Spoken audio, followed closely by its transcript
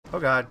Oh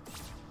god.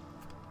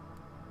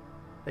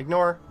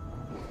 Ignore.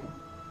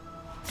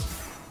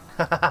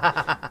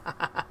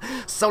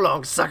 So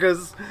long,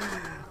 suckers!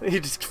 He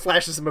just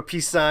flashes him a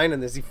peace sign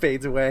and as he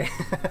fades away.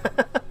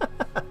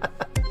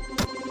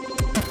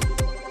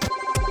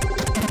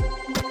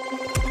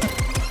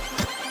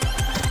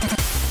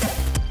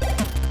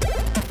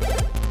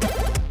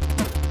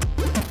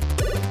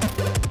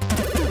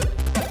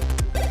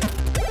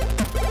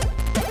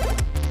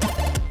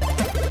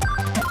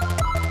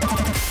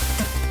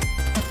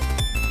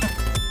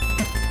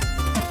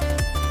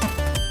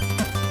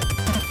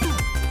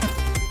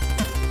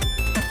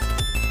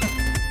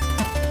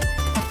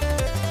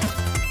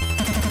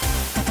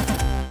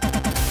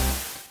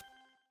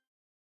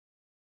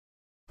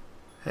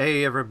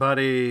 Hey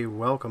everybody,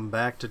 welcome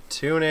back to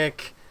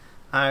Tunic.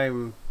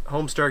 I'm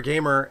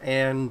HomestarGamer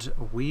and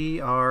we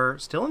are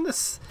still in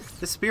this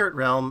spirit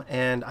realm,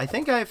 and I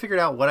think I figured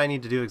out what I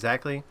need to do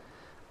exactly.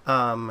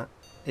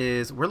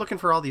 Is we're looking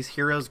for all these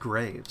heroes'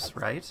 graves,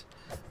 right?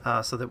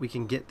 So that we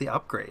can get the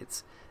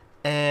upgrades.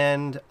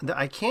 And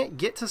I can't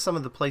get to some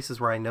of the places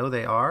where I know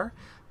they are,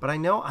 but I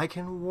know I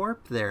can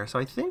warp there. So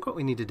I think what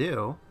we need to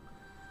do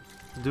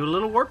is do a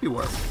little warpy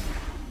warp.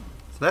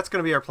 So that's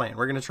going to be our plan.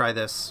 We're going to try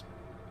this.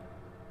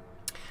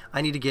 I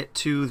need to get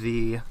to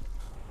the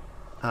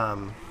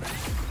to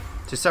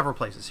several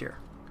places here.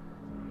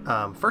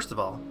 First of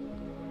all,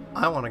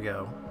 I want to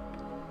go.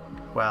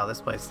 Wow,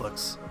 this place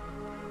looks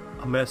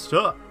messed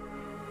up.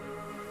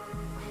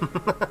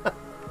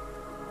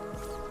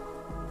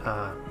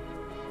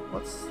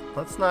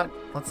 Let's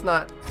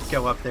not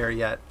go up there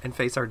yet and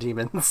face our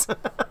demons.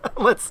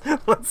 let's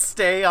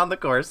stay on the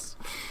course.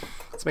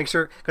 Let's make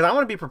sure, because I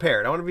want to be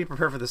prepared. I want to be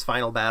prepared for this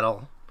final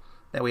battle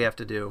that we have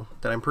to do.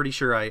 That I'm pretty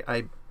sure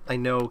I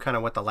know kind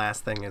of what the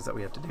last thing is that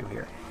we have to do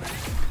here.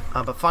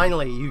 But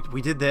finally,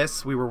 we did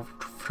this. We were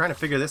trying to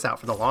figure this out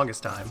for the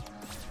longest time.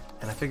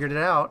 And I figured it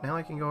out. Now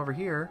I can go over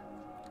here.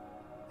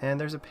 And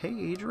there's a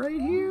page right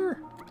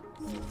here.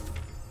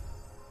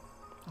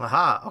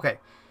 Aha, okay.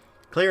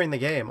 Clearing the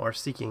game or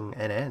seeking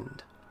an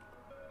end.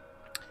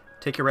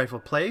 Take your rightful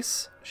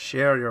place.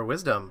 Share your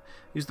wisdom.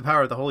 Use the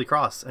power of the Holy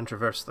Cross and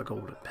traverse the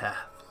golden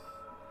path.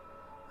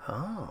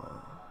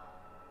 Oh.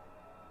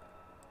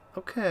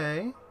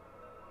 Okay.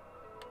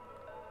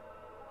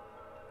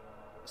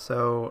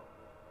 So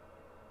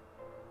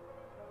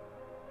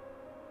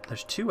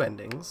there's two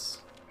endings,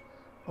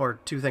 or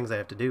two things I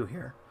have to do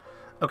here.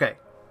 Okay,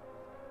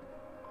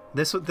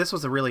 this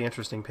was a really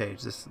interesting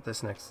page.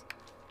 This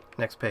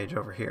next page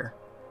over here,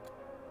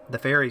 the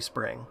Fairy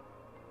Spring,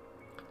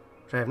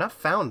 which I have not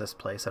found this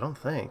place. I don't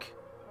think.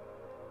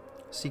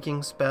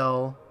 Seeking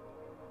spell.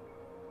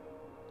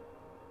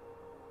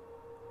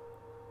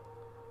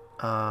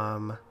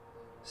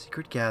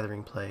 Secret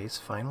gathering place.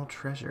 Final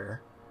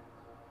treasure.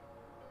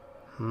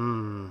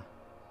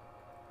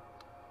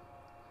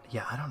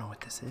 Yeah, I don't know what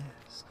this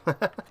is.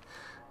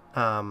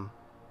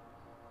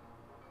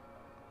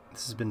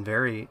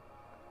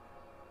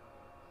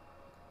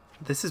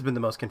 This has been the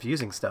most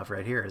confusing stuff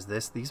right here, is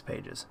these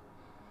pages.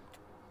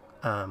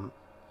 I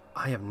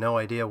have no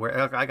idea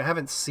where. I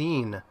haven't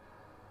seen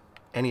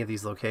any of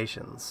these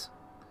locations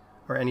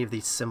or any of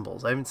these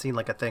symbols. I haven't seen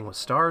like a thing with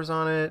stars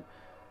on it.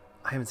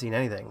 I haven't seen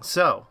anything.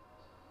 So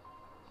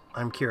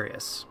I'm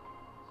curious.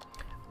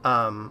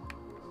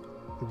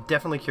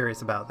 Definitely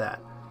curious about that.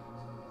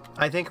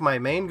 I think my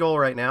main goal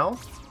right now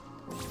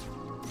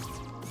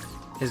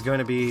is going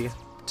to be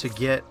to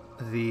get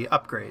the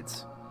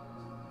upgrades.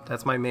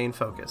 That's my main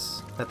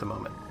focus at the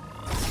moment.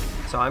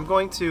 So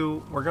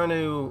we're going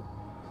to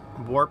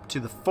warp to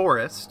the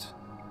forest,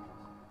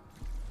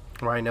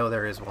 where I know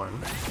there is one,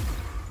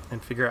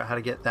 and figure out how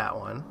to get that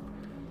one.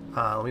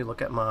 Let me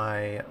look at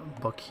my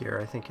book here.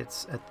 I think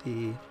it's at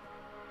the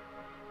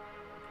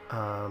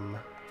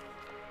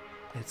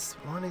it's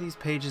one of these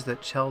pages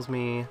that tells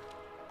me,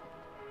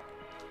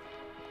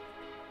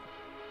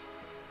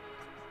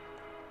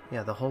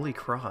 yeah, the Holy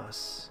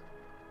Cross,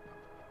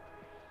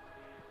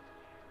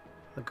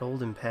 the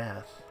Golden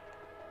Path,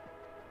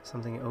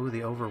 something. Oh,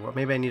 the Overworld.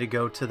 Maybe I need to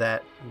go to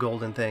that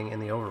golden thing in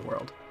the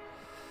Overworld.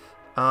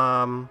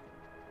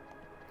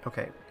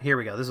 Okay, here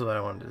we go. This is what I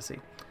wanted to see.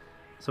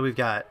 So we've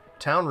got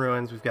Town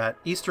Ruins. We've got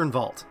Eastern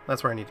Vault.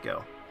 That's where I need to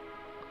go.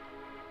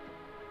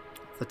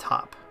 The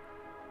top.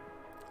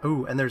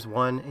 Ooh, and there's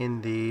one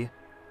in the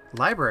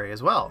library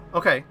as well.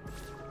 Okay.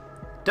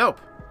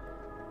 Dope.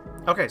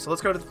 Okay, so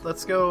let's go to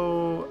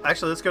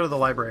the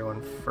library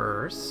one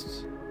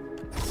first.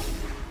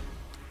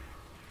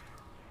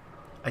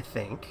 I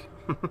think.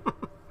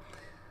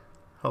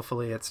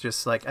 Hopefully it's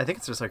just like, I think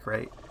it's just like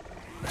right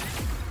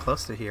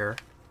close to here.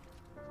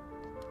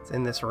 It's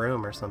in this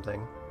room or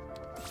something.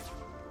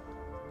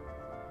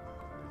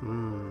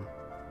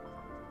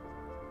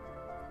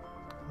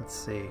 Let's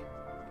see.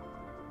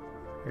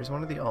 Here's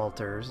one of the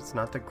altars. It's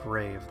not the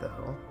grave,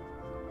 though.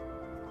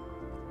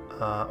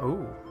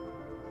 Ooh.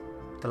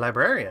 The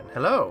librarian.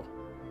 Hello. ...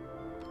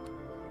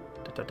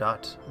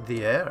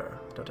 The air. ...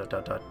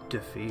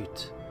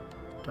 Defeat. ...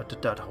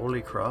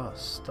 Holy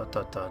Cross. ...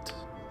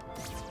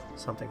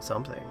 Something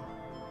something.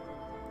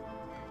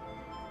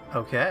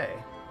 Okay.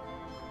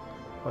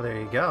 Well, there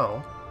you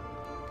go.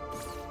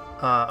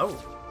 Oh.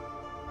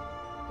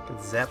 I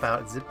can zip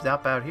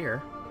zap out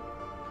here.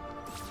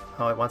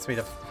 Oh, it wants me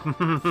to...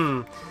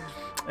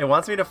 It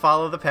wants me to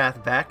follow the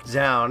path back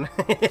down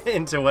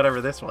into whatever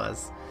this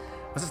was.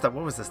 Was this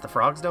what was this? The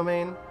frog's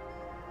domain?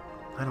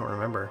 I don't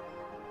remember.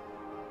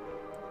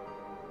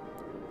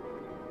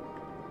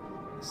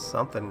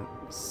 Something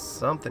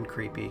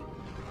creepy.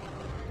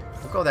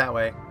 We'll go that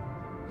way.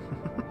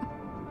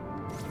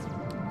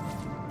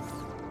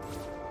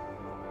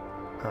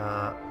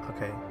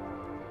 Okay.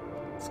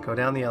 Let's go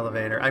down the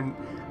elevator.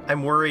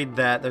 I'm worried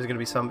that there's gonna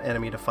be some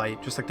enemy to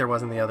fight, just like there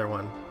was in the other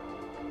one.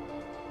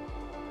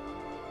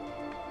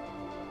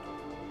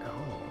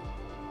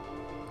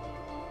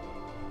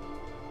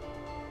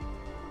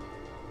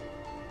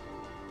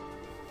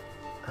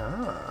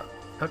 Ah,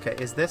 okay,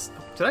 is this...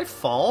 Did I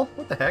fall?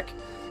 What the heck?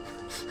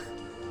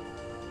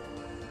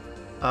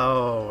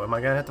 Oh, am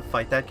I gonna have to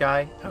fight that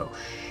guy? Oh,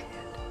 shit.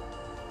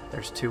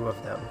 There's two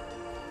of them.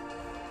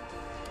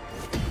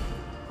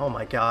 Oh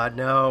my god,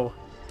 no.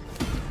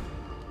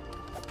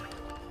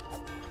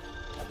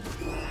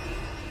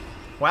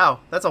 Wow,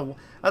 that's a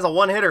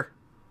one-hitter.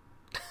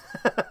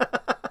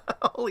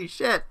 Holy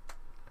shit.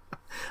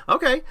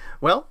 Okay,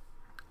 well,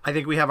 I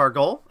think we have our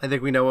goal. I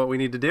think we know what we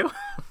need to do.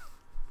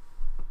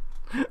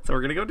 So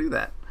we're gonna go do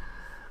that.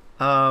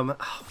 Oh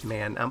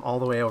man, I'm all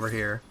the way over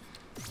here.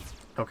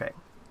 Okay,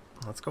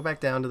 let's go back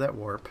down to that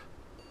warp.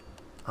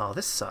 Oh,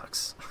 this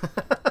sucks.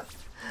 I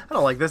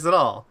don't like this at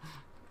all.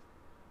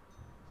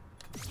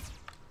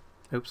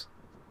 Oops.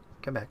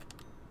 Come back.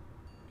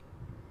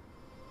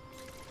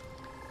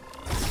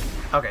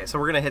 Okay, so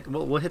we're gonna hit.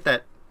 We'll hit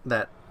that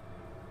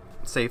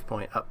save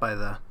point up by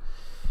the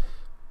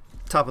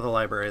top of the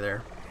library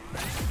there.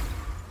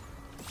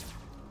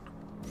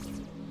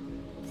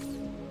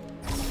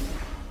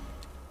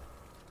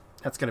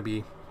 That's gonna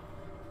be.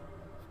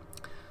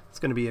 It's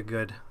gonna be a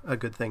good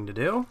thing to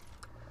do.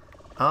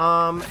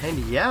 And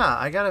yeah,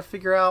 I gotta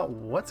figure out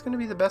what's gonna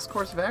be the best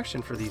course of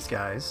action for these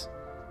guys.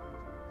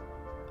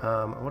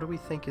 What do we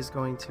think is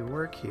going to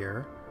work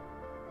here?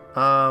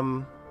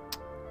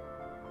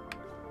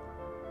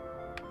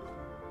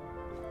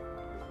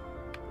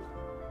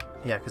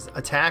 Yeah, because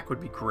attack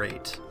would be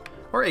great,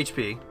 or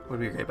HP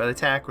would be great, but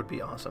attack would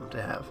be awesome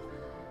to have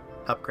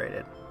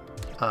upgraded.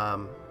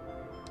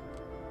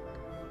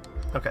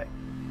 Okay,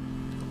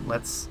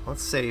 let's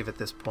save at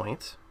this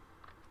point,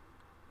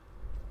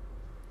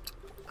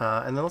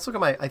 and then let's look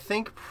at my. I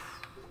think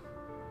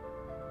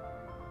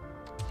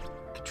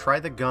I could try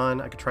the gun.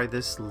 I could try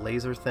this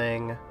laser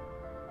thing.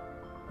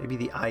 Maybe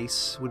the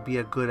ice would be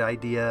a good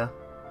idea.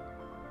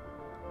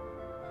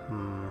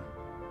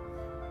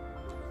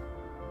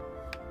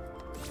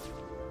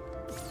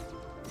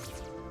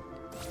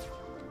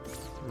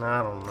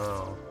 I don't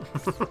know.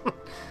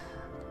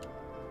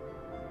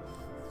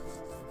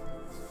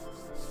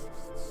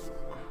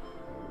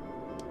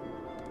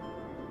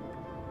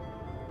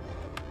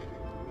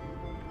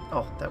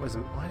 Oh, that was...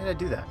 Why did I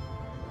do that?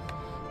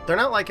 They're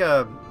not like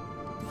a...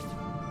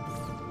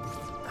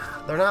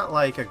 They're not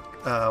like a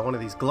one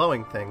of these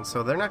glowing things,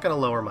 so they're not going to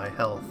lower my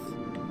health,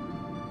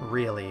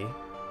 really.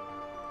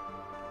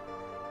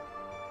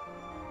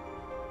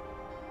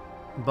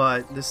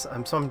 But this...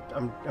 I'm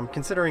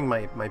considering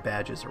my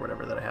badges or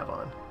whatever that I have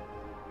on.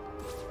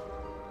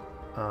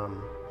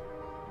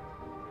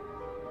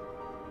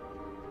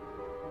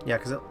 Yeah,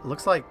 because it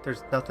looks like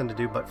there's nothing to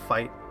do but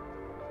fight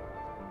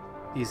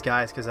these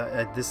guys, because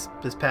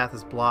this path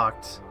is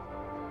blocked,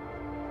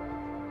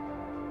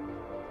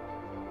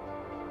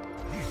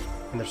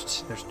 and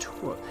there's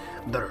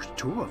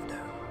two of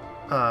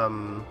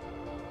them.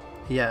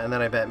 Yeah, and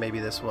then I bet maybe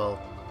this will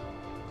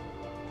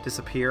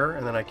disappear,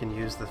 and then I can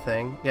use the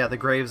thing. Yeah, the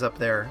grave's up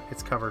there.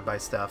 It's covered by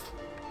stuff.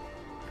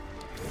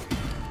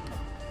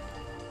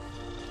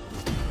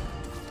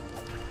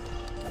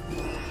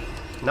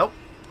 Nope.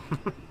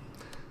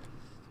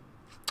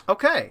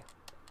 Okay.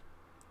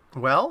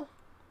 Well,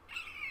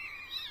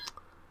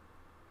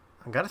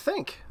 I gotta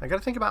think. I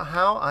gotta think about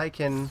how I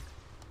can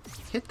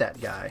hit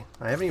that guy.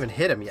 I haven't even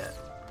hit him yet.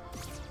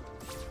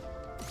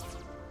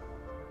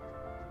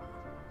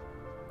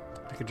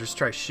 I could just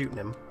try shooting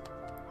him.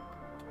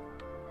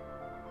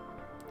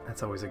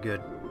 That's always a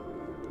good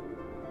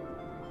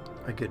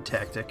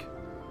tactic.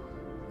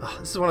 Oh,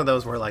 this is one of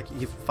those where like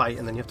you fight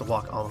and then you have to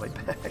walk all the way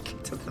back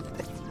to the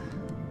thing.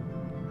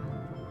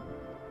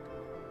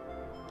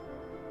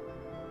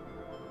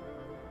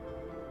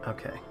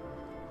 Okay.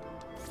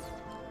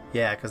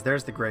 Yeah, because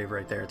there's the grave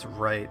right there. It's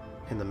right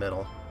in the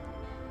middle.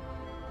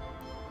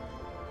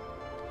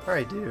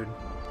 Alright, dude.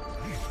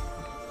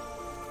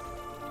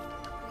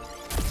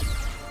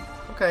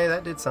 Okay,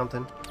 that did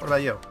something. What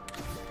about you?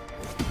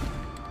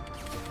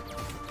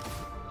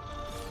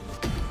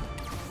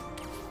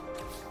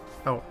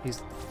 Oh,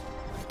 he's...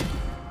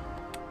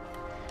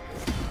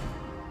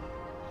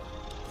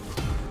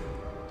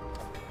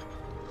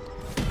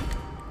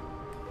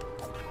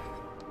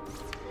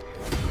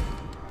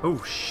 Oh,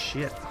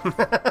 shit.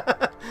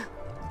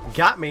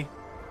 Got me.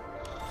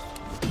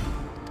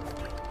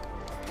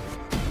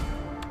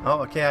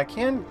 Oh, okay, I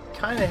can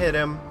kind of hit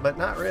him, but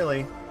not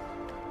really.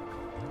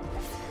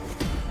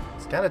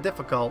 It's kind of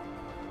difficult.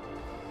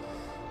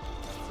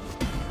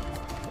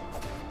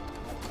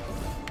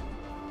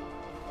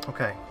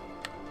 Okay.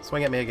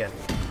 Swing at me again.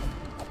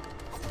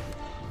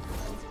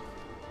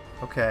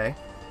 Okay.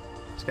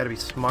 Just gotta be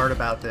smart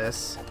about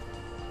this.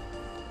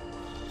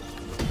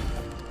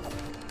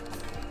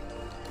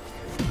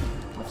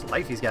 How much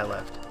life he's got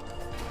left?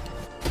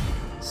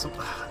 So,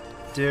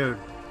 dude.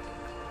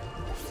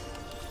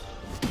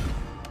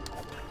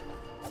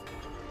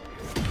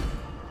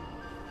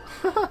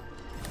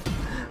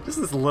 Just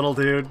this little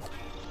dude.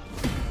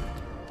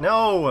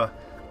 No!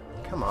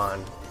 Come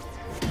on.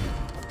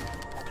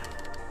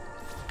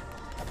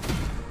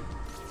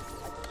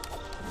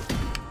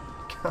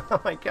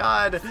 Oh my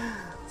god.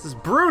 This is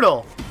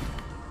brutal.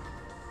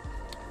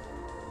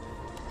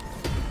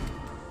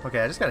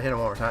 Okay, I just gotta hit him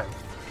one more time.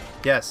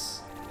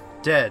 Yes.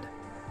 Dead.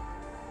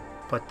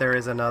 But there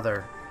is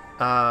another.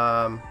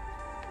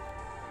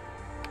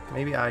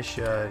 Maybe I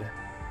should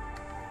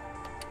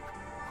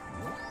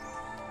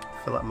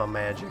fill up my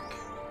magic.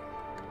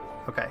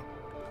 Okay.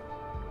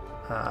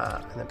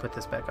 And then put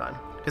this back on.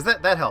 Because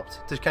that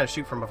helped to kind of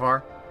shoot from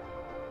afar.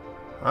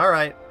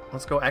 Alright,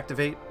 let's go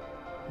activate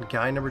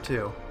guy number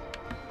 2.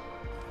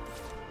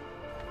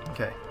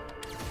 Okay.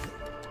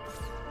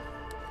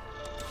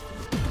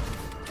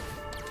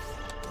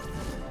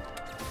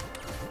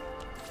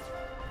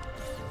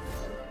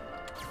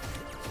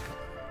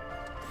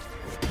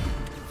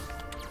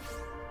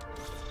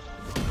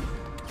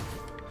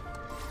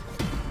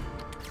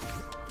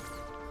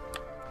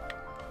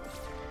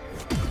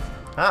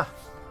 Ah.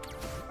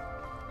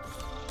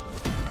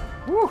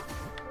 Woo.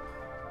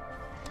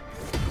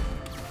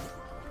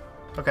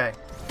 Okay.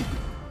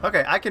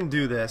 Okay, I can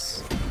do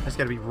this. I just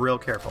gotta be real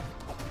careful.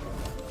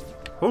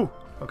 Ooh,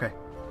 okay.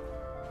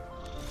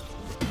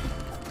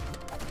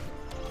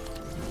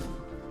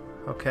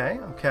 Okay,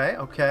 okay,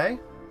 okay.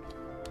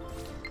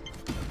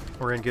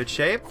 We're in good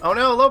shape. Oh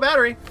no, low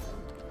battery!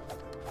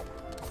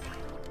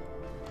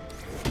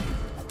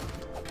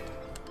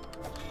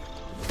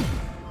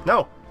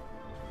 No!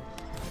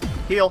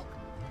 Heal.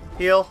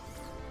 Heal.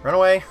 Run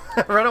away.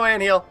 Run away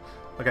and heal.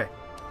 Okay.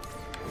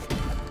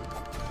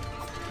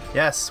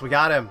 Yes, we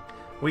got him.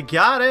 We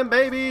got him,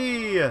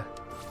 baby!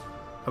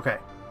 Okay.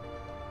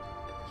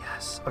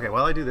 Yes. Okay,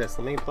 while I do this,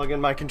 let me plug in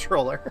my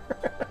controller.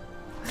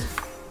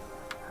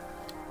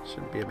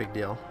 Shouldn't be a big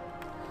deal.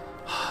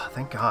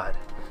 Thank God.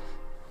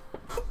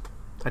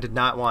 I did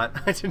not want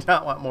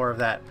more of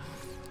that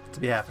to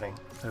be happening.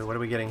 So what are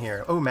we getting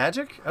here? Oh,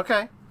 magic?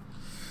 Okay.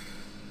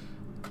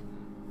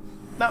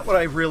 Not what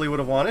I really would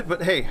have wanted,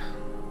 but hey.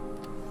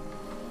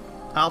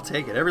 I'll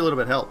take it. Every little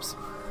bit helps.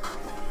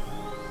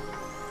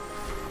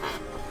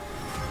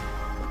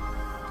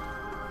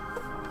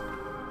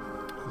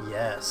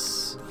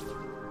 Yes.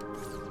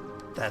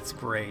 That's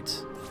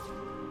great.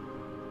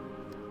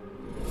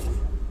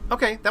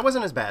 Okay, that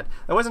wasn't as bad.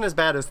 That wasn't as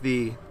bad as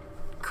the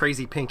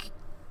crazy pink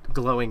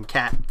glowing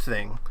cat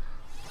thing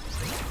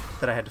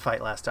that I had to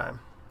fight last time.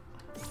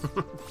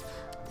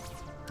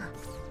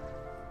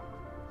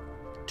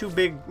 Two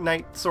big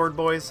knight sword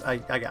boys. I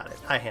got it.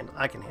 I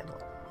can handle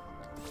it.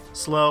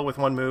 Slow with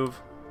one move.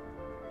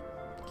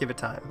 Give it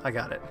time. I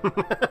got it.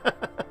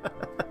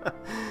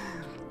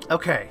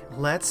 Okay,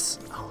 let's...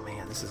 Oh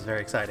man, this is very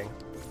exciting.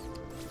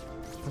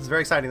 It's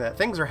very exciting that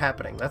things are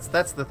happening.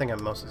 That's the thing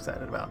I'm most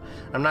excited about.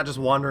 I'm not just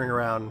wandering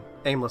around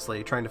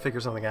aimlessly trying to figure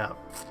something out.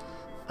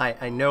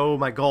 I know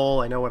my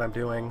goal. I know what I'm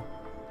doing.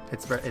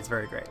 It's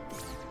very great.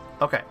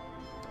 Okay.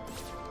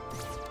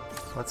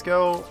 Let's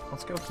go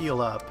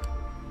heal up.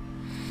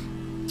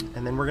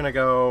 And then we're gonna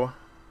go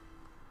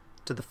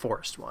to the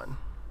forest one.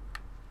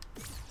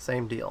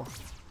 Same deal.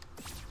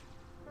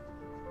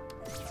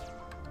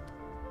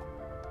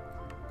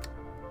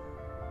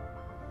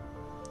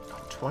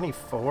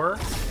 24?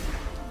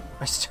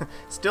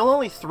 Still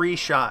only 3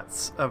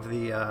 shots of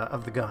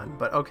the gun,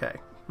 but okay.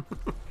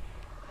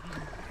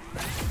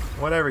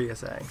 Whatever you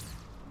say.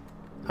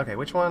 Okay,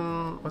 which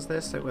one was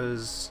this? It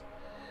was...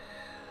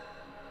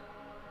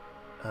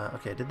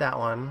 okay, I did that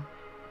one.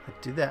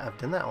 I've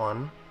done that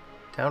one.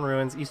 Town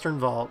Ruins, Eastern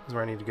Vault is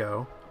where I need to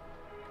go.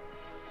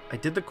 I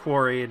did the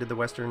Quarry, I did the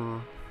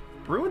Western...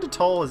 Ruined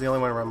Atoll is the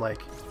only one where I'm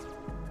like...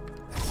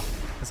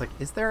 It's like,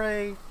 is there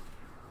a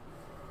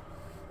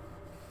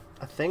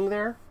thing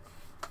there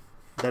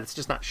that it's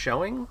just not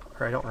showing,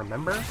 or I don't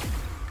remember?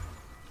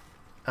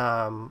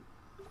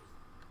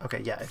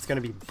 Okay, yeah, it's gonna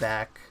be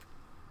back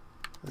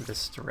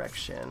this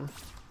direction.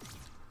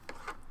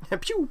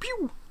 Pew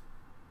pew.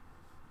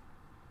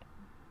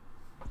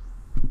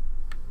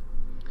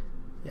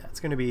 Yeah, it's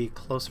gonna be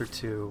closer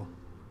to...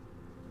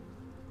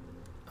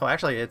 Oh,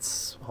 actually,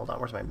 it's... Hold on,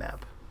 where's my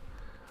map?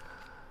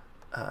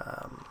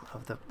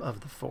 Of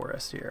the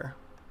forest here.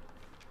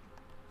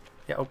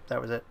 Yeah, oh, that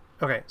was it.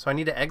 Okay, so I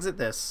need to exit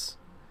this.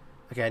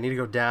 Okay, I need to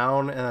go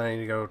down, and then I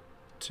need to go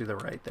to the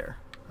right there.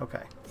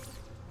 Okay.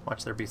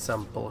 Watch there be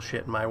some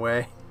bullshit in my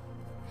way.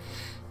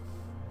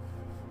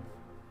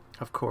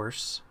 Of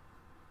course.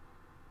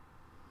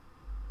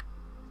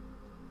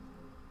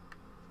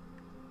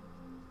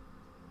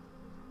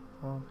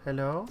 Oh,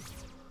 hello?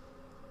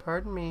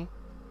 Pardon me.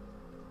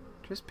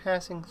 Just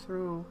passing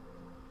through.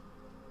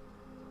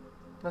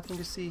 Nothing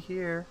to see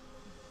here.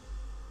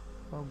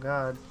 Oh,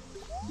 God.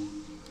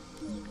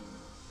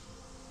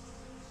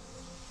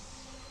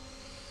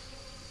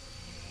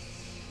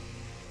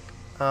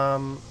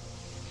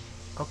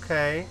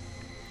 Okay.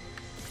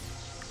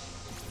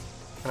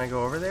 Can I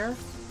go over there?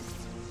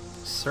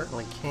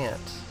 Certainly can't.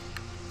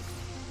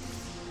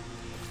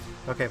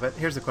 Okay, but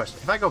here's the question.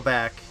 If I go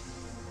back...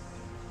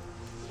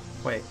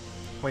 Wait,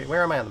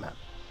 where am I on the map?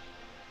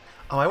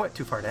 Oh, I went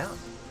too far down.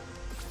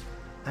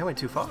 I went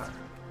too far.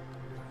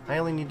 I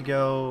only need to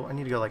go... I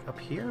need to go, like, up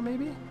here,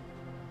 maybe?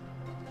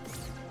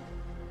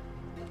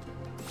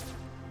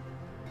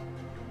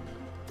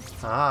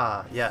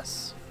 Ah,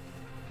 yes.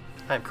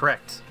 I'm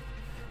correct.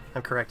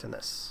 I'm correct in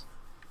this.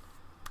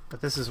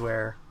 But this is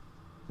where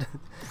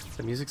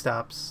the music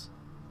stops.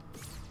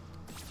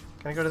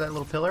 Can I go to that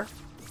little pillar?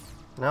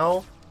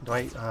 No? Do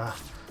I...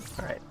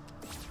 alright.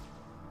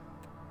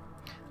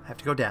 I have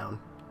to go down.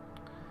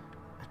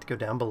 I have to go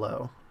down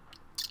below.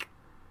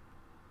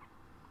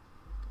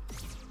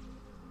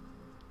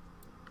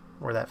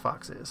 Where that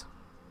fox is.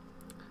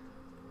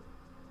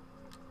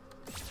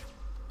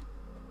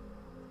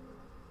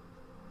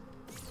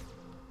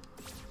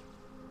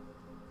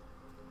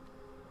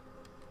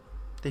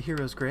 The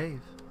hero's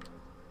grave.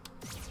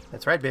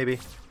 That's right, baby.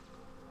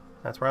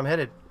 That's where I'm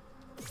headed.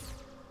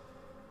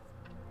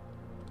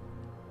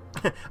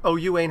 Oh,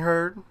 you ain't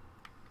heard?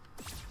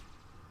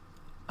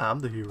 I'm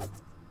the hero.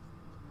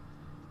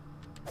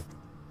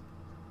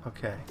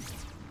 Okay.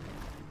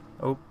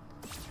 Oh.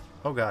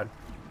 Oh, God.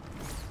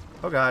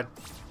 Oh, God.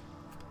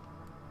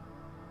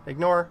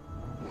 Ignore.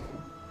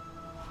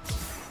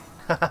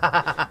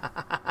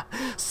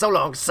 So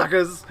long,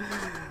 suckers!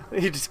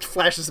 He just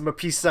flashes him a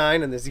peace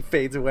sign and as he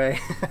fades away.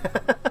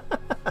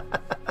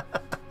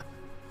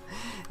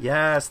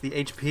 Yes, the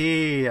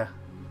HP.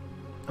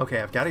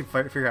 Okay, I've got to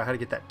figure out how to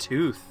get that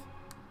tooth,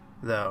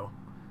 though,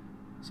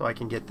 so I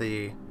can get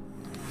the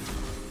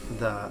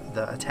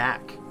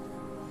attack.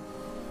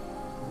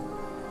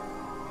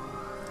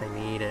 I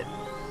need it.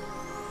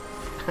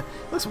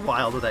 Looks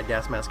wild with that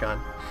gas mask on.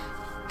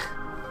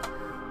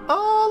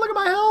 Oh, look at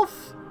my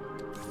health!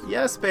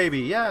 Yes, baby,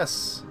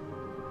 yes.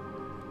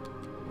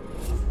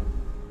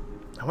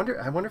 I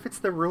wonder if it's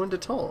the ruined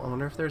atoll. I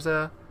wonder if there's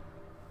a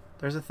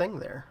thing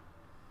there.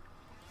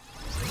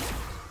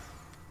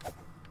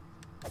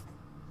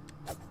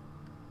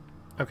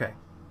 Okay.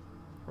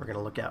 We're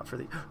gonna look out for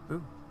the...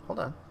 Ooh, hold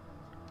on.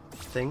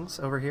 Things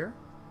over here?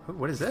 Ooh,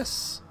 what is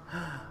this?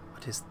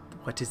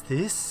 What is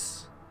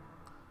this?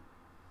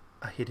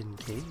 A hidden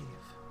cave.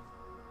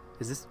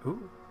 Is this...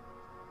 Ooh.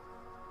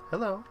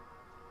 Hello.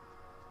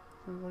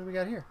 What do we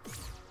got here?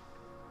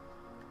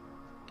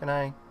 Can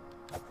I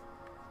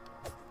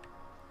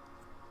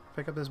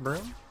pick up this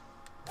broom?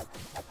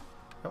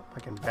 Oh, I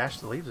can bash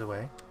the leaves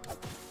away.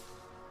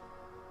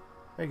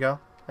 There you go.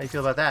 How you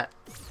feel about that?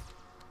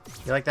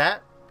 You like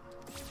that?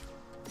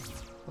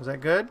 Was that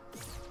good?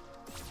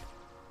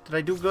 Did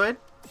I do good?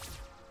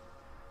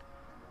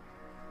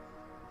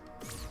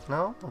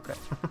 No? Okay.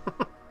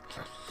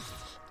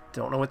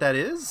 Don't know what that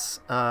is.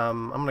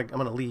 I'm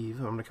gonna leave.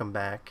 I'm gonna come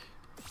back.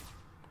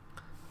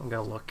 I'm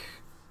gonna look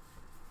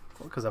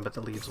because I bet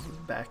the leaves will be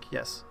back.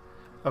 Yes.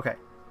 Okay.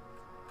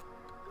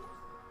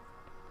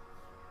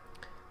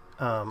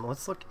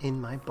 Let's look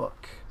in my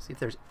book. See if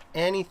there's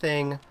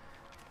anything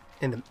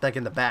in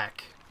the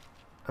back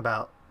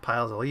about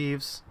piles of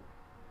leaves.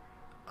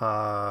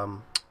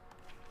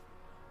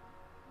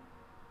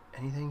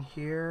 Anything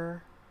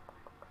here?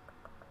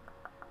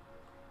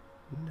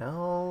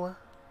 No.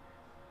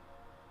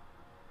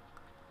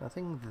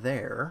 Nothing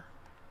there.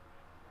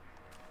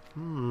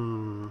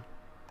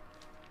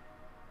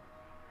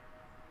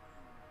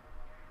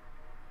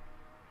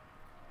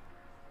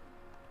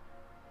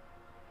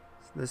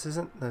 This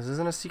isn't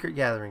a secret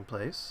gathering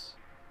place.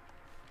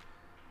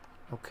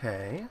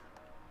 Okay.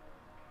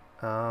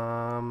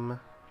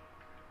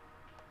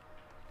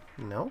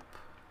 Nope.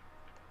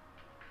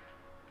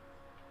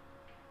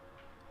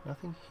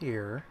 Nothing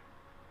here.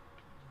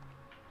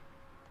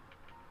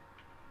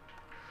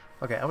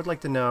 Okay, I would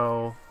like to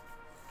know...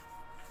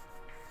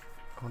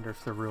 I wonder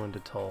if the ruined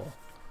atoll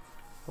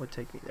would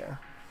take me there.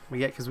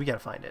 Because we gotta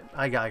find it.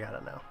 I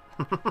gotta know.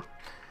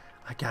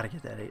 I gotta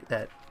get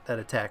that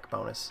attack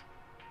bonus.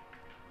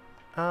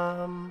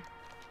 Hold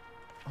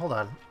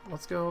on.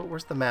 Let's go.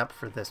 Where's the map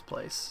for this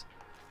place?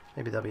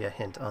 Maybe there'll be a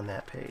hint on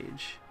that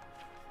page.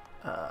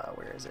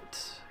 Where is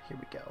it? Here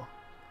we go.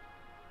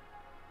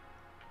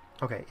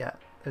 Okay, yeah.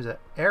 There's an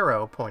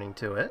arrow pointing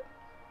to it.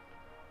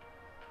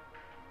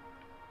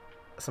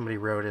 Somebody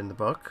wrote in the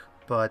book,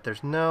 but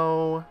there's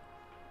nothing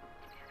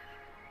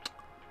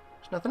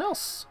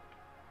else.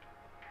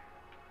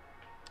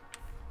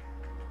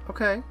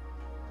 Okay.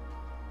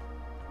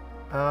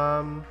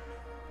 The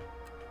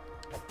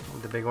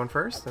big one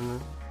first,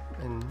 and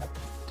in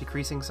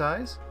decreasing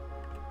size.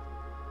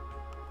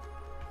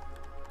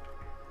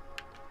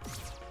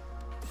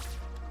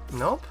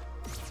 Nope.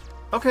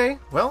 Okay,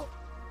 well,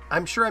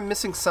 I'm sure I'm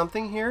missing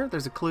something here.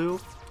 There's a clue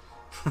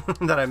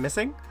that I'm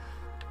missing,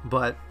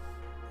 but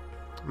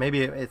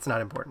maybe it's not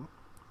important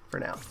for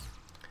now.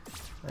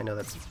 I know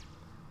that's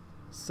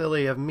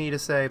silly of me to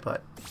say,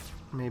 but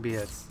maybe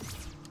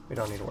we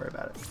don't need to worry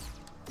about it.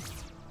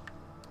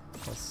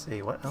 Let's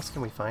see, what else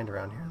can we find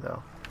around here,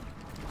 though?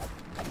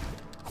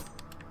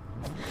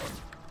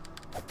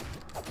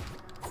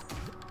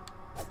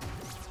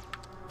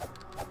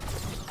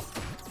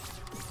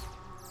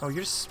 Oh,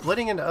 you're just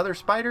splitting into other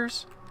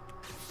spiders?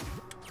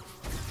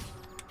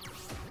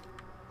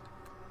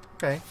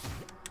 Okay.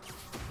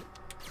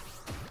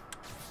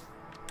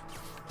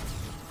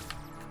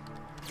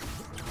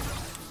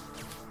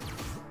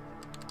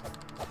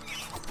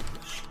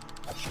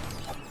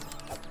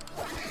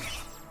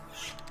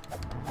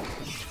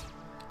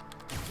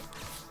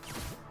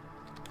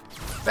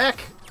 Back!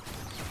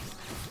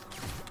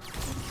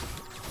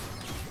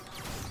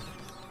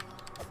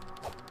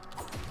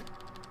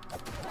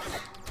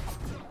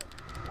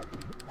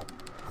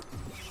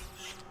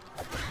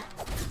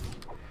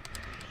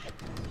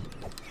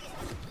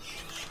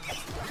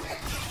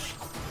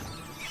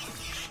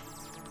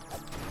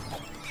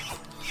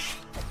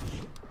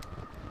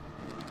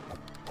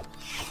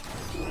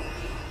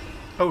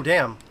 Oh,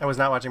 damn. I was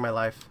not watching my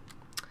life.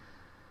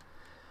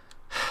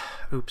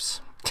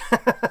 Oops.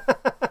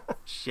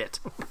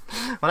 Shit.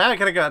 Well, now I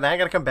gotta go. Now I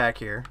gotta come back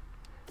here.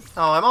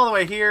 Oh, I'm all the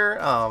way here.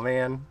 Oh,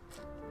 man.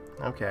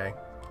 Okay.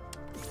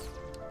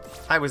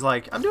 I was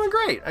like, I'm doing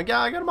great. I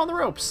got him on the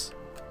ropes.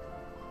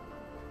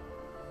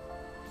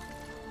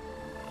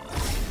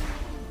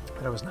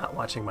 But I was not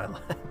watching my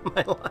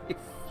my life.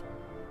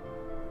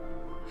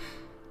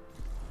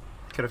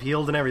 Could have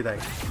healed and everything.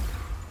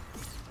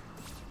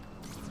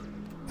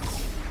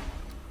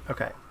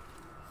 Okay.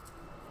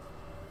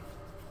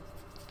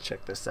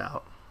 Check this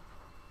out.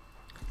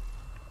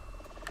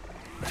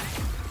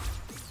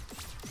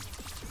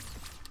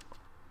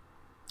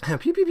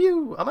 Pew pew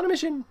pew! I'm on a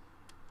mission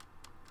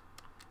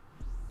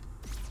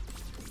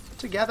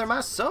to gather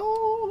my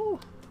soul.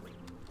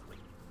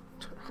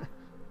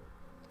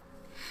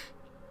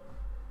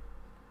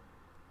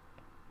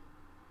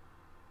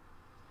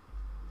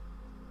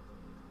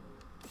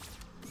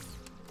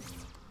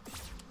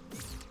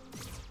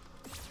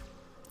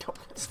 Oh,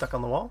 stuck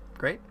on the wall.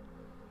 Great.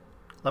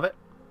 Love it.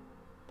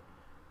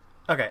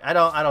 Okay, I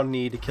don't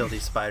need to kill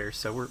these spiders,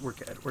 so we're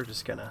good. We're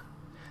just gonna.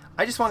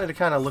 I just wanted to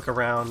kind of look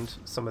around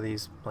some of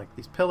these, like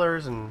these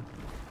pillars and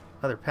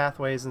other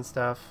pathways and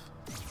stuff,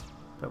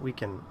 but we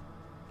can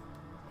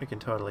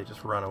totally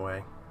just run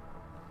away.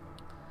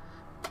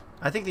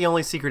 I think the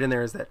only secret in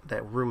there is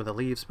that room with the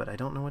leaves, but I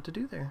don't know what to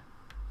do there.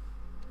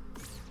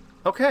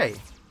 Okay,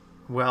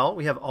 well,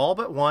 we have all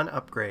but one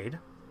upgrade.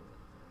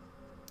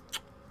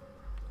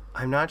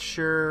 I'm not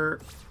sure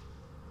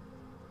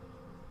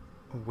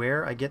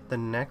where I get the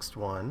next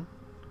one,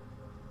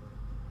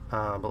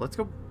 but let's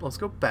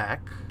go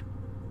back.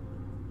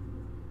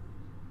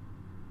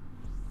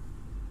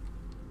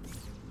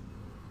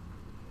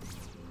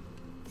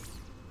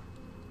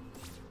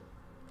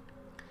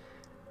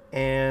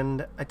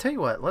 And I tell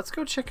you what, let's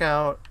go check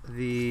out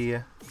the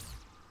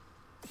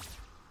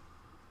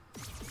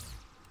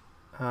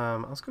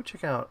let's go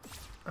check out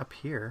up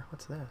here.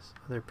 What's this?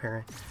 Oh,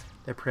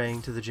 they're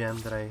praying to the gem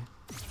that I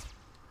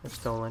have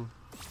stolen.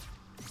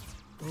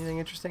 Anything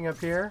interesting up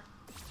here?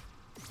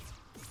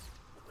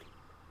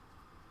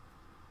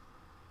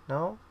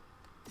 No?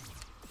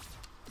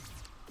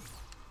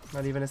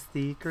 Not even a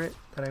secret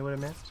that I would have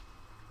missed?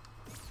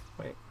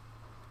 Wait.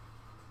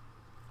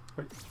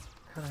 Wait.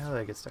 How the hell did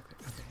I get stuck there?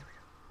 Okay, here we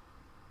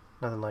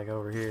go. Nothing like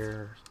over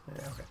here.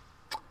 Yeah, okay.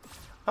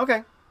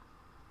 Okay.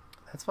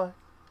 That's fine.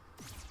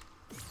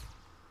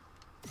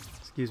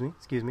 Excuse me,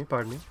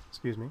 pardon me.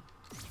 Excuse me.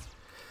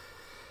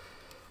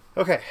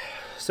 Okay,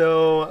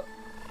 so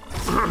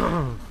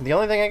the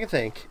only thing I can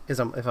think is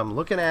if I'm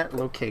looking at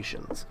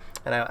locations,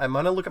 and I'm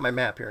going to look at my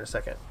map here in a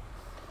second.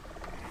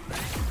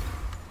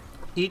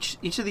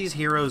 Each of these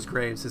heroes'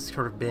 graves has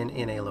sort of been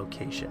in a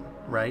location,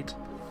 right?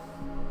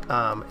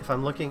 If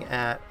I'm looking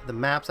at the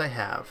maps I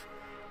have,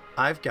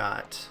 I've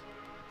got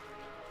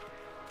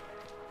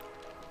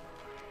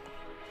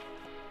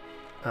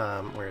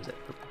where is it?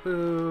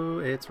 Boo,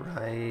 it's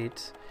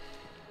right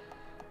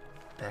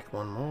back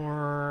one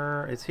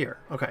more. It's here.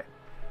 Okay.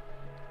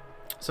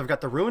 So I've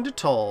got the ruined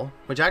atoll,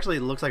 which actually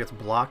looks like it's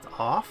blocked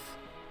off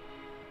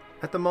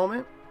at the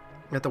moment.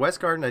 At the West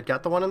Garden, I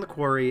got the one in the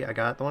quarry. I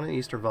got the one in the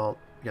Easter Vault.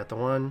 I got the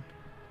one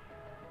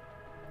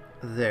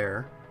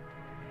there.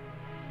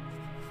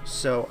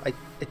 So I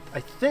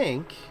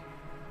think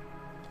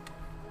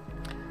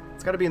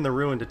it's got to be in the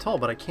ruined atoll,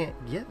 but I can't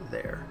get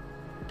there.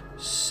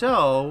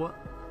 So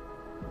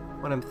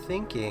what I'm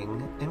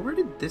thinking, and where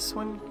did this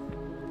one?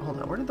 Hold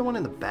on, where did the one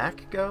in the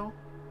back go?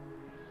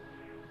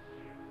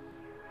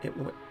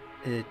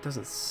 It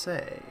doesn't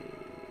say.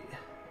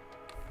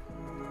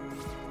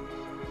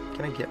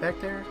 Can I get back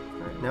there?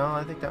 No,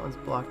 I think that one's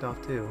blocked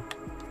off too.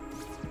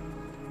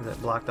 Is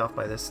it blocked off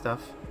by this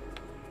stuff?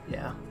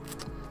 Yeah.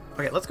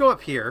 Okay, let's go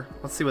up here.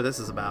 Let's see what this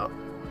is about.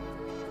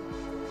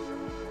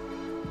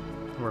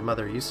 where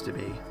Mother used to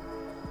be.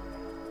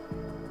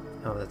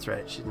 Oh, that's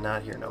right. She's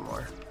not here no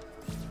more.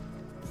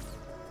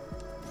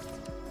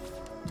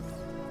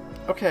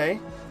 Okay.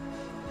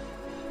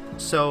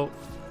 So,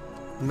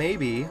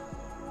 maybe...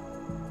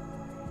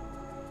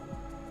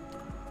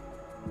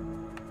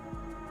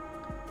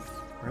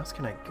 Where else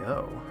can I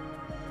go?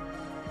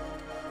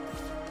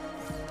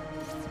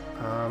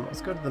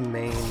 Let's go to the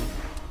main...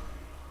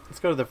 Let's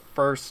go to the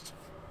first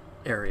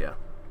area.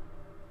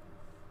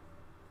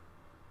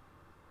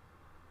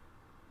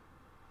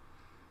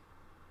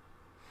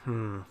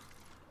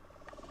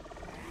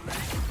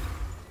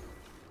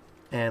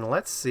 And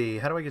let's see,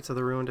 how do I get to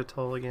the Ruined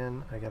Atoll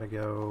again? I gotta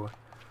go...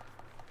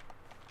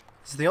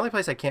 This is the only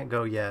place I can't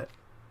go yet.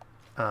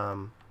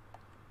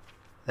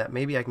 That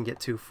maybe I can get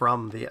to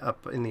from the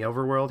up in the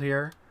overworld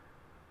here.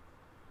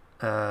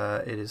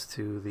 It is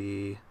to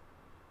the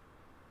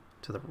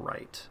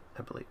right,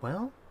 I believe.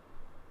 Well,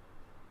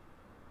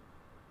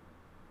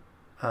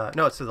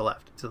 no, it's to the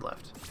left. To the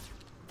left.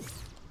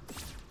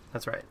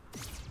 That's right.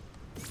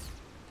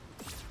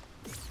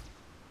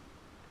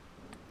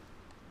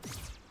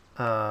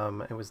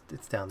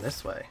 It's down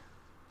this way.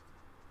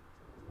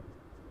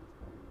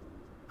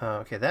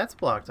 Okay, that's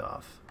blocked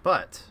off.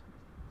 But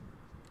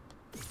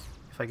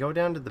if I go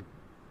down to the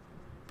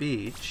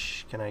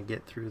beach, can I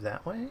get through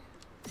that way?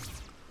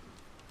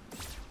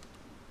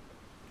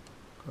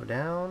 Go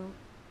down.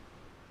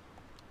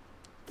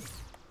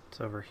 It's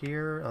over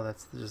here. Oh,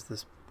 that's just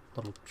this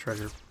little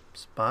treasure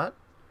spot.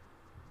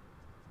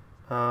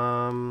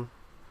 I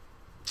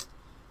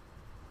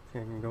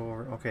can go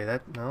over. Okay,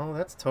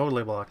 that's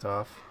totally blocked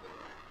off.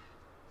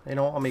 They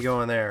don't want me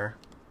going there.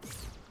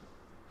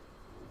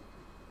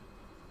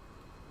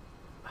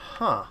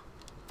 Huh.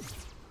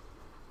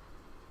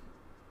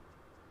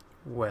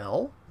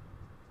 Well,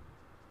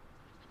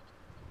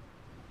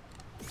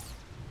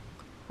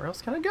 where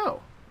else can I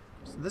go?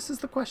 So this is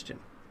the question.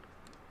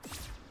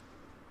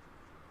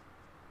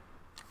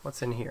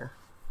 What's in here?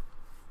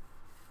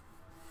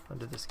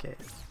 Under this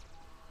cave.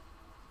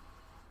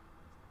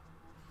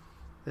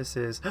 This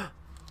is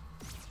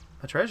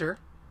a treasure.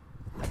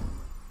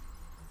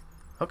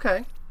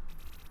 Okay.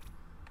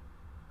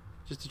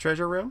 Just a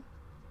treasure room?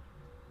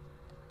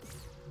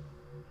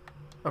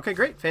 Okay,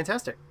 great.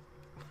 Fantastic.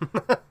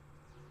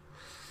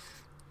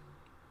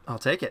 I'll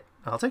take it.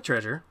 I'll take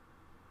treasure.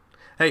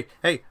 Hey,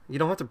 you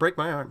don't have to break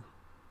my arm.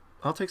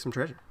 I'll take some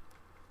treasure.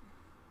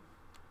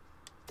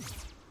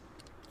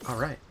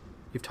 Alright.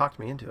 You've talked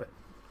me into it.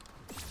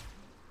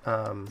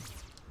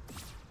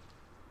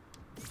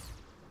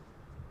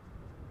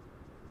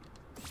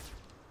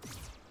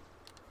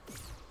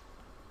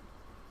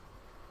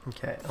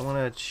 Okay, I want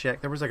to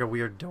check. There was like a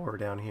weird door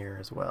down here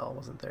as well,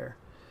 wasn't there?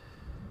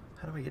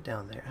 How do we get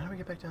down there? How do we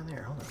get back down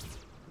there? Hold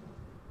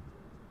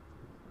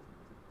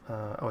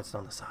on. Oh, it's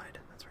on the side.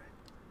 That's right.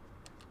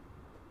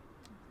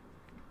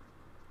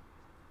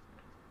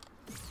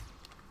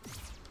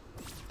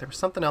 There was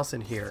something else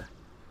in here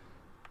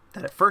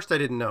that at first I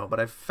didn't know, but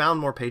I've found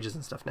more pages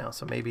and stuff now,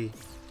 so maybe...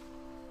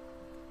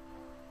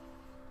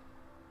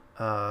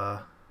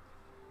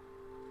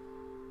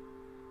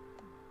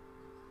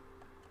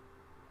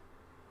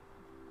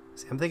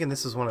 See, I'm thinking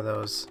this is one of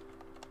those,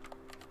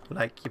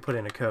 like, you put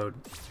in a code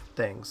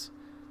things.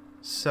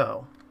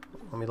 So,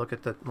 let me look at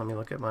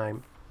my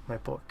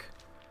book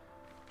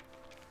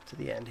to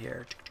the end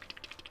here.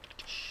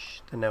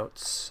 The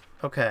notes.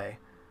 Okay.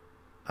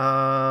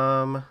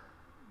 Wow.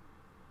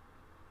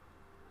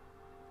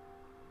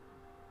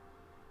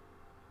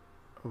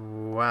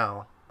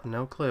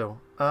 No clue.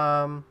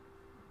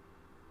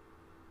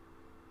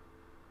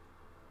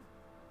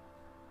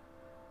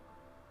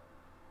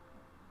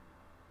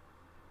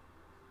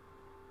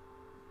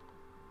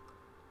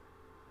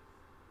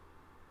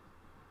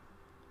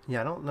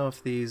 Yeah, I don't know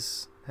if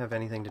these have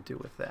anything to do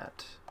with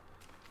that.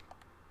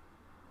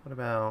 What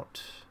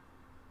about...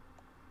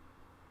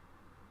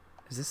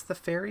 Is this the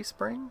fairy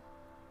spring?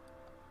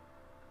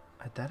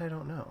 That I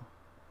don't know.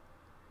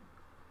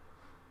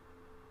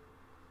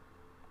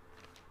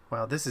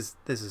 Wow, this is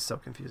so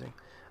confusing.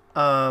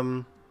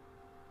 Yeah,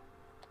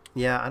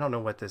 I don't know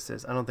what this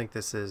is. I don't think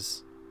this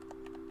is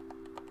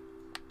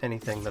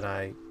anything that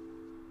I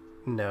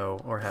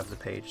know or have the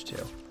page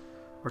to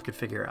or could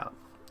figure out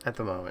at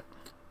the moment.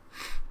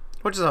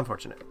 Which is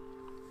unfortunate.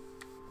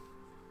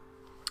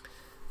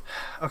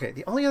 Okay,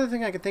 the only other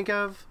thing I can think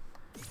of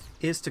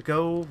is to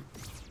go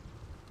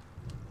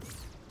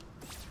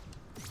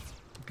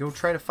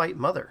try to fight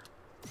Mother.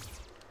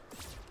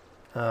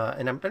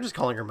 And I'm just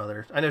calling her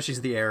Mother. I know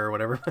she's the heir or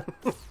whatever,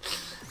 but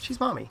she's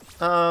Mommy.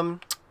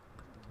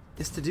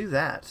 Is to do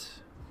that.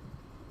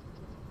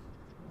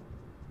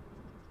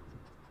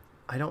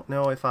 I don't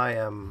know if I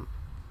am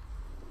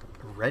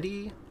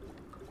ready,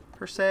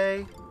 per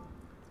se.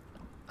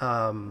 If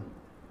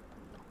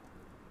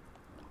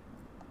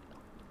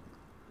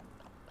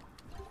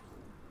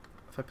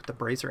I put the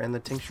bracer and the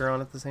tincture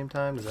on at the same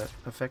time, does that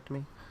affect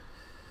me?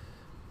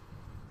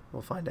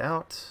 We'll find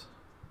out.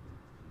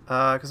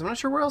 Because I'm not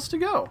sure where else to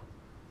go.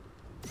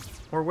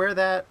 Or where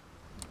that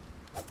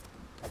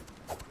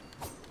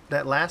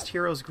that last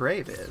hero's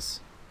grave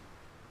is.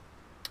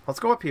 Let's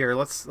go up here.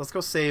 Let's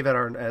go save at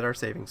our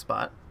saving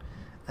spot,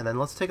 and then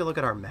let's take a look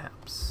at our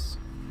maps.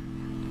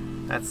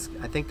 I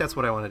think that's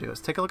what I want to do, is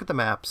take a look at the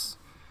maps,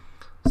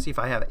 see if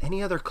I have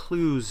any other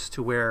clues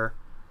to where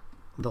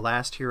the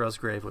last hero's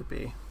grave would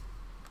be.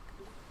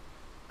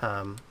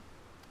 And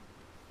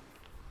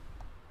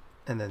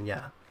then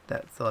yeah,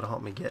 that'll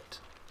help me get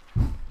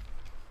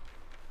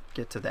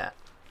to that.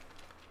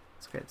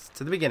 Okay, it's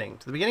to the beginning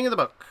of the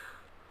book.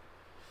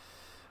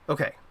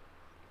 Okay.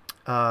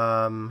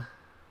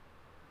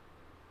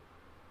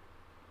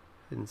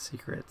 Hidden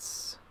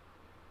secrets.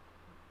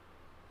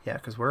 Yeah,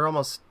 because we're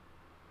almost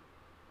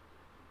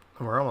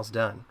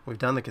done. We've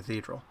done the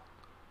cathedral.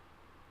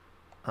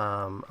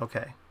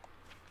 Okay.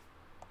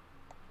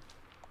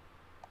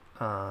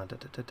 As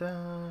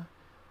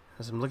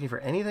I'm looking for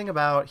anything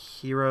about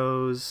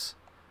heroes'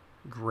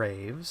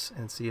 graves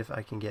and see if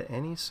I can get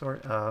any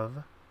sort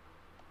of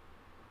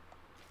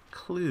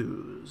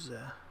clues.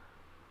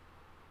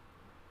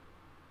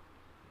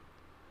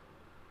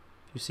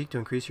 If you seek to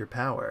increase your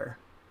power,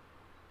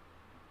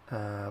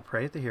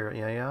 pray at the hero.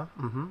 Yeah.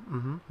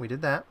 We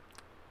did that.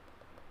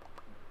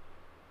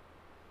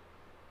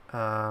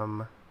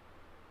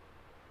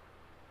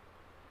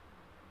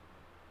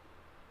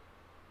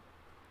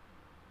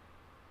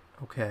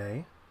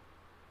 Okay.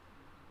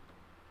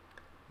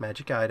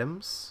 Magic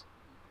items.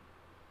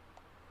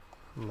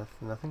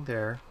 Nothing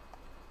there.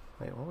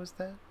 Wait, what was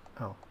that?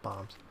 Oh,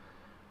 bombs.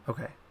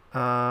 Okay.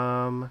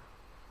 Can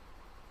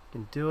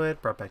do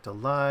it. Brought back to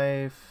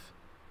life.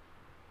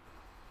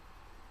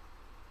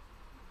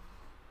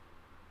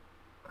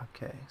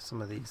 Okay,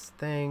 some of these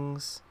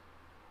things.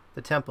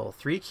 The temple,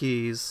 3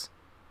 keys.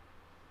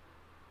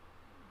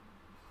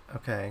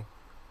 Okay.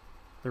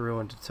 The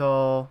ruined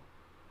atoll.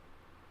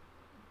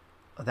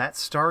 Oh, that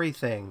starry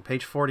thing,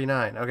 page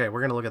 49. Okay,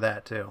 we're gonna look at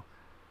that too.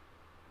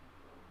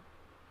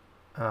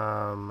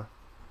 I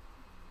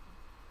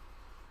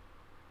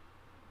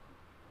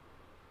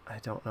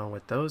don't know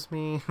what those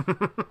mean.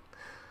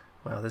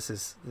 Wow, this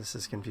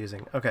is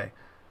confusing. Okay.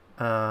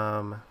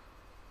 Praying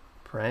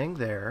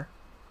there.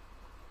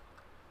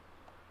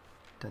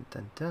 Dun,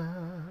 dun,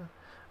 dun.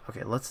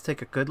 Okay, let's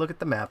take a good look at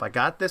the map. I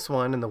got this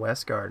one in the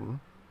West Garden.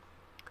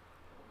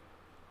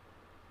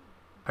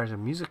 There's a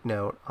music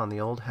note on the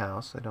old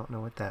house. I don't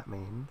know what that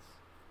means.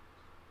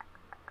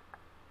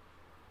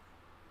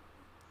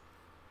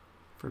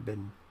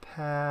 Forbidden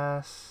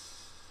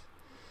Pass.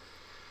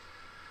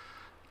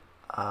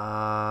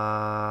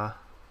 I'm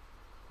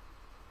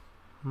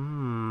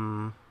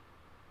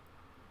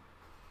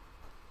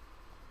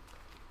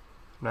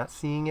not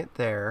seeing it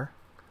there.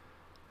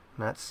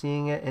 Not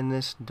seeing it in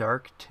this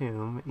dark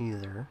tomb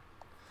either.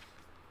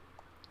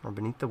 Or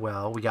beneath the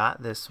well. We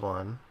got this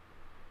one.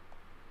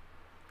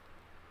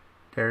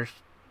 There's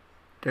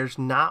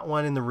not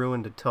one in the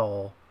ruined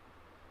atoll,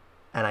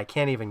 and I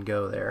can't even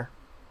go there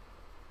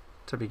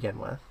to begin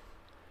with.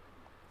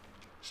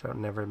 So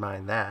never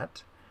mind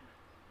that.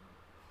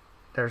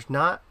 There's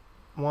not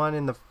one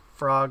in the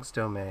frog's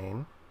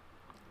domain.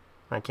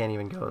 I can't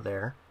even go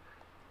there.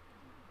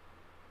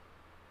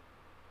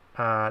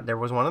 There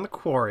was one in the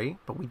quarry,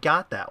 but we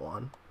got that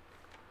one.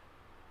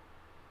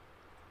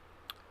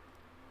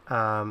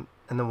 And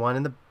the one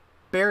in the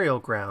burial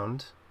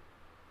ground,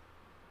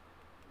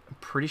 I'm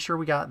pretty sure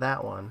we got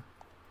that one.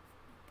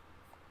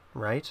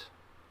 Right?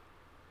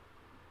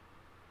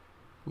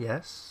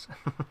 Yes.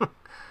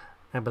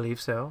 I believe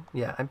so.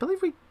 Yeah, I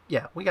believe we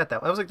got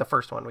that one. That was like the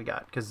first one we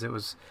got, because it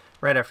was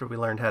right after we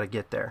learned how to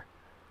get there.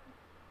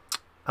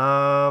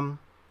 Okay,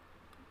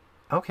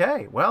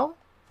 well,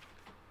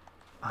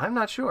 I'm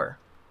not sure.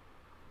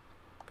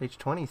 Page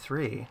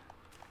 23.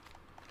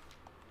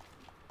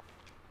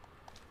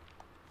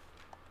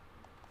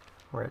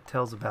 Where it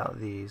tells about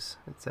these.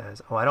 It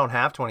says, oh, I don't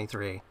have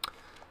 23.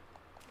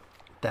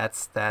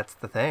 That's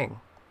the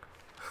thing.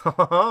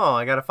 Oh,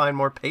 I gotta find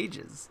more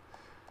pages.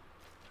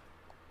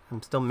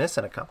 I'm still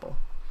missing a couple.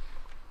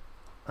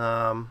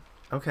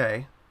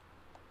 Okay.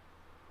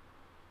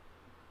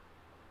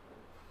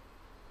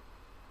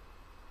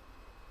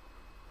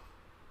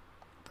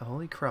 The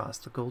Holy Cross,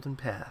 the Golden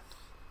Path.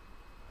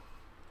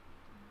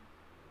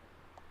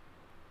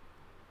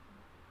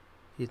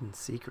 Hidden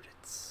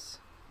Secrets.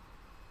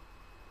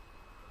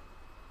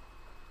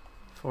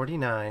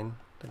 49,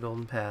 the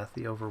Golden Path,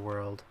 the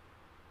Overworld.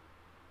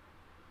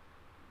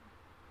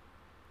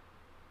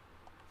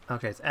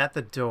 Okay, it's at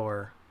the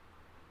door.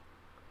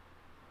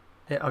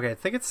 Yeah, okay, I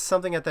think it's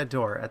something at that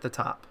door, at the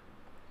top.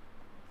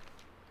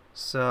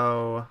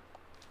 So...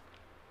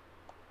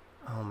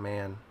 oh,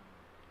 man.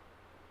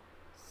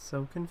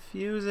 So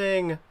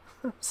confusing.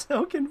 I'm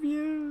so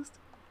confused.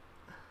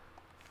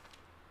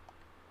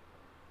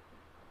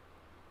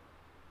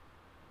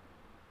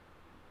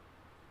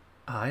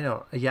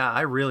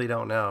 I really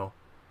don't know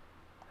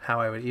how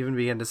I would even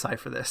begin to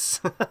decipher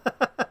this.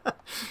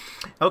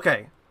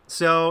 Okay,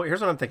 so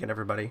here's what I'm thinking,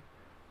 everybody.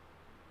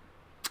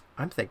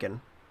 I'm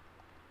thinking,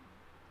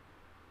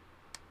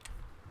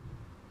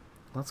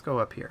 let's go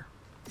up here.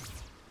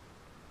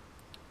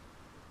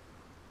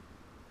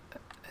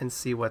 and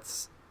see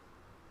what's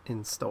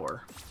in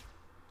store.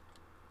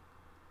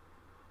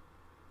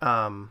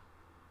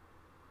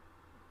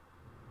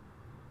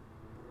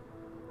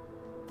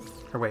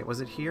 Or wait, was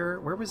it here?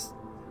 Where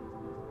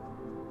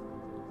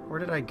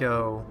did I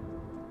go?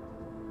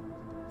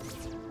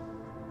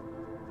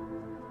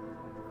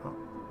 Oh,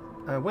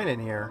 I went in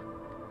here.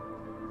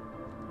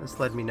 This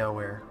led me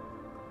nowhere.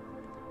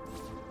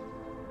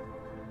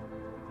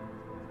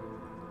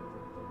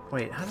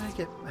 Wait, how do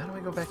I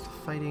go back to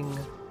fighting?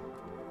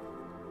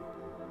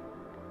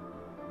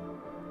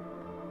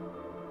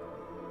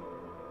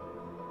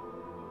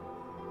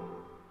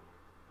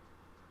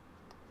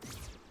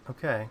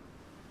 Okay.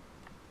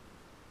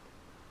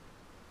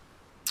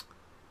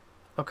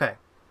 Okay.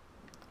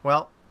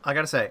 Well, I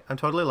gotta say, I'm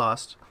totally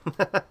lost.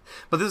 But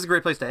this is a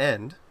great place to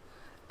end.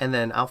 And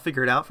then I'll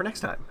figure it out for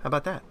next time. How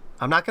about that?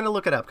 I'm not going to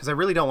look it up because I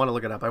really don't want to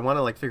look it up. I want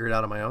to like figure it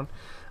out on my own.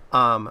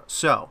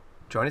 So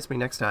join us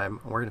next time.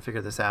 We're going to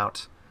figure this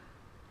out.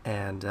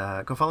 And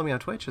go follow me on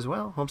Twitch as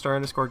well,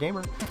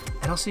 Homestar_Gamer.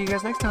 And I'll see you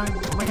guys next time.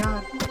 Oh my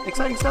god.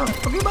 Exciting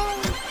stuff. Okay,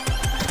 bye.